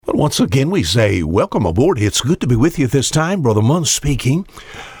Once again, we say welcome aboard. It's good to be with you this time. Brother Munn speaking.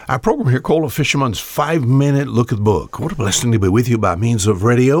 Our program here called A Fisherman's 5-Minute Look at the Book. What a blessing to be with you by means of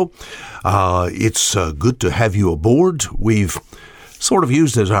radio. It's good to have you aboard. We've sort of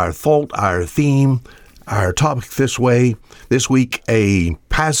used as our thought, our theme, our topic this week, a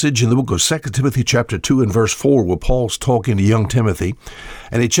passage in the book of 2 Timothy chapter 2 and verse 4 where Paul's talking to young Timothy,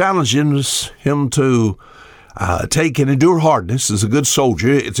 and he challenges him to take and endure hardness as a good soldier.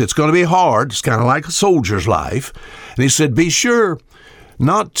 It's going to be hard. It's kind of like a soldier's life. And he said, be sure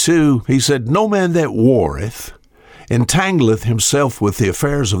not to, he said, no man that warreth entangleth himself with the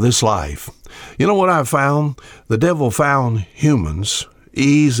affairs of this life. You know what I found? The devil found humans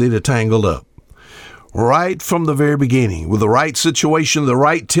easy to tangle up. Right from the very beginning, with the right situation, the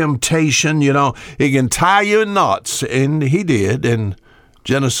right temptation, he can tie you in knots. And he did in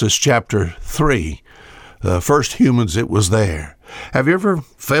Genesis chapter 3. The first humans, it was there. Have you ever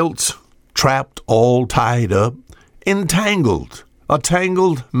felt trapped, all tied up, entangled, a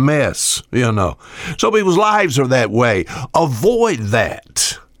tangled mess, So people's lives are that way. Avoid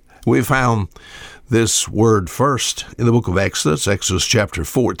that. We found this word first in the book of Exodus chapter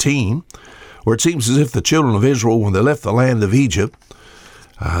 14, where it seems as if the children of Israel, when they left the land of Egypt,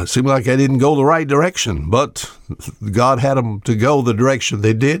 seemed like they didn't go the right direction, but God had them to go the direction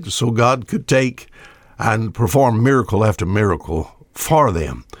they did, so God could take and perform miracle after miracle for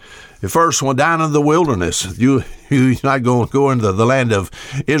them. At first, went down in the wilderness. You're not going to go into the land of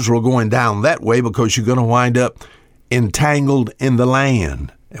Israel going down that way because you're going to wind up entangled in the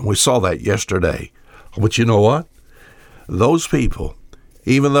land. And we saw that yesterday. But you know what? Those people,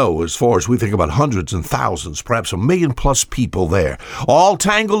 even though, as far as we think about hundreds and thousands, perhaps 1 million plus people there, all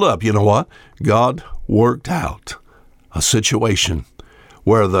tangled up, you know what? God worked out a situation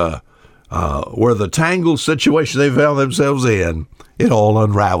where the tangled situation they found themselves in, it all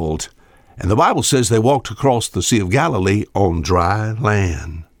unraveled. And the Bible says they walked across the Sea of Galilee on dry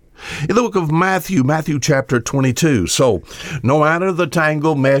land. In the book of Matthew chapter 22. So no matter the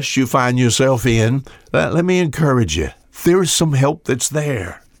tangled mess you find yourself in, let me encourage you. There is some help that's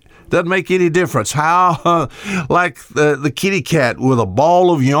there. Doesn't make any difference how, like the kitty cat with a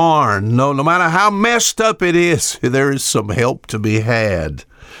ball of yarn, no matter how messed up it is, there is some help to be had.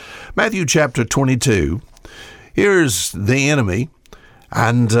 Matthew chapter 22, here's the enemy,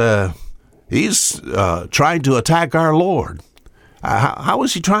 and he's trying to attack our Lord. How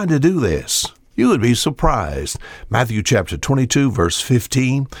is he trying to do this? You would be surprised. Matthew chapter 22, verse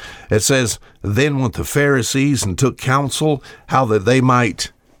 15, it says, Then went the Pharisees and took counsel how that they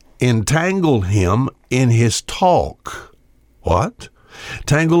might entangle him in his talk. What?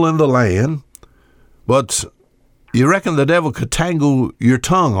 Tangle in the land, but you reckon the devil could tangle your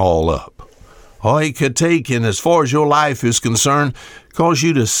tongue all up? Or he could take, and as far as your life is concerned, cause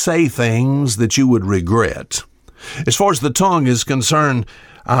you to say things that you would regret. As far as the tongue is concerned,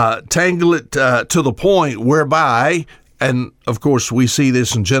 tangle it to the point whereby, and of course we see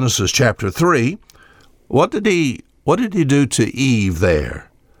this in Genesis chapter 3, what did he do to Eve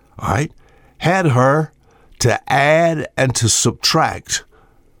there? All right, had her to add and to subtract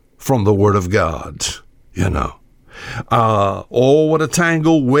from the Word of God, Oh, what a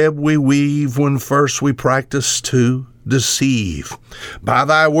tangled web we weave when first we practice to deceive. By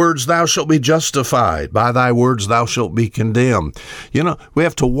thy words thou shalt be justified. By thy words thou shalt be condemned. We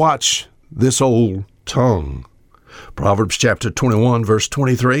have to watch this old tongue. Proverbs chapter 21, verse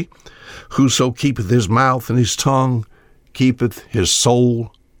 23. Whoso keepeth his mouth and his tongue keepeth his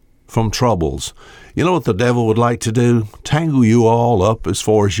soul from troubles. You know what the devil would like to do? Tangle you all up as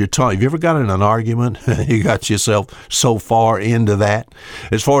far as your tongue. Have you ever got in an argument? You got yourself so far into that.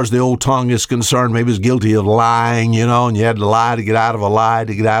 As far as the old tongue is concerned, maybe it's guilty of lying, and you had to lie to get out of a lie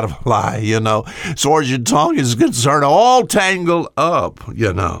to get out of a lie, As far as your tongue is concerned, all tangled up,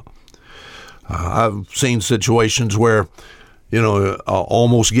 I've seen situations where,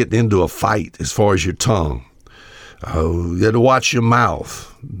 almost getting into a fight as far as your tongue. You had to watch your mouth.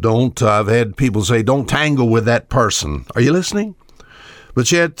 I've had people say, don't tangle with that person. Are you listening?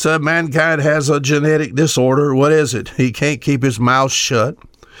 But yet mankind has a genetic disorder. What is it? He can't keep his mouth shut.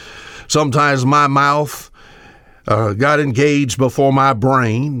 Sometimes my mouth got engaged before my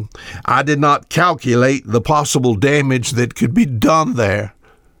brain. I did not calculate the possible damage that could be done there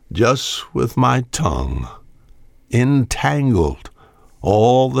just with my tongue. Entangled.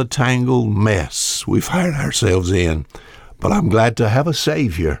 All the tangled mess we find ourselves in. But I'm glad to have a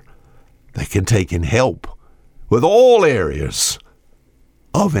Savior that can take and help with all areas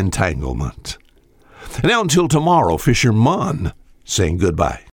of entanglement. And now until tomorrow, Fisher Munn saying goodbye.